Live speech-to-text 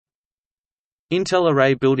Intel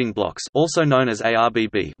Array Building Blocks, also known as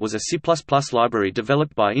ARBB, was a C++ library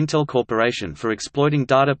developed by Intel Corporation for exploiting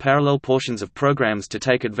data parallel portions of programs to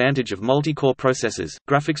take advantage of multi-core processors,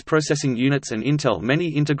 graphics processing units and Intel many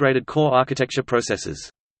integrated core architecture processors.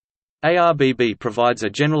 ARBB provides a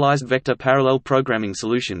generalized vector parallel programming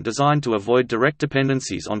solution designed to avoid direct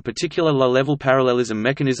dependencies on particular low-level parallelism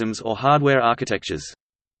mechanisms or hardware architectures.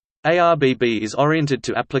 ARBB is oriented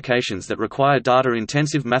to applications that require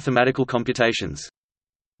data-intensive mathematical computations.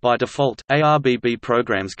 By default, ARBB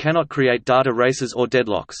programs cannot create data races or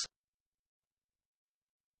deadlocks.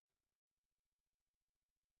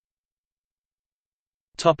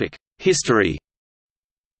 History.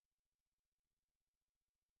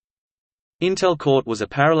 Intel Court was a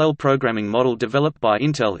parallel programming model developed by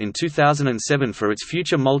Intel in 2007 for its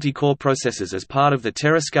future multi-core processors as part of the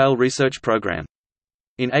Terascale research program.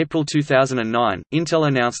 In April 2009, Intel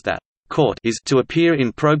announced that Court is to appear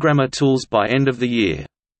in programmer tools by end of the year.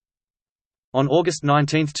 On August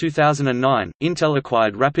 19, 2009, Intel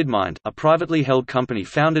acquired RapidMind, a privately held company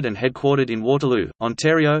founded and headquartered in Waterloo,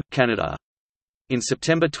 Ontario, Canada. In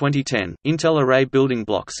September 2010, Intel Array Building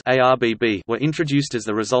Blocks (ARBB) were introduced as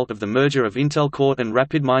the result of the merger of Intel Court and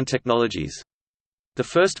RapidMind technologies. The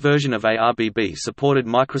first version of ARBB supported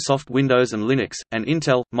Microsoft Windows and Linux, and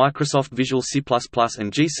Intel, Microsoft Visual C++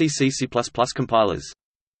 and GCC C++ compilers.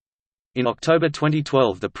 In October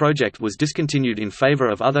 2012 the project was discontinued in favor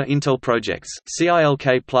of other Intel projects,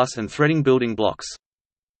 CILK Plus and Threading Building Blocks.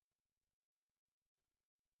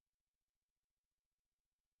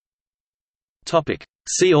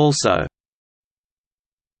 See also: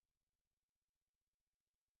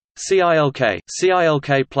 CILK,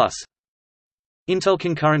 CILK Plus, Intel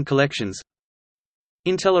Concurrent Collections,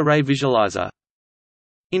 Intel Array Visualizer,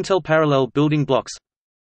 Intel Parallel Building Blocks,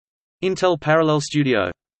 Intel Parallel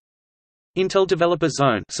Studio, Intel Developer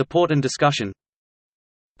Zone support and discussion,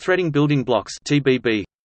 Threading Building Blocks (TBB),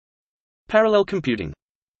 Parallel Computing.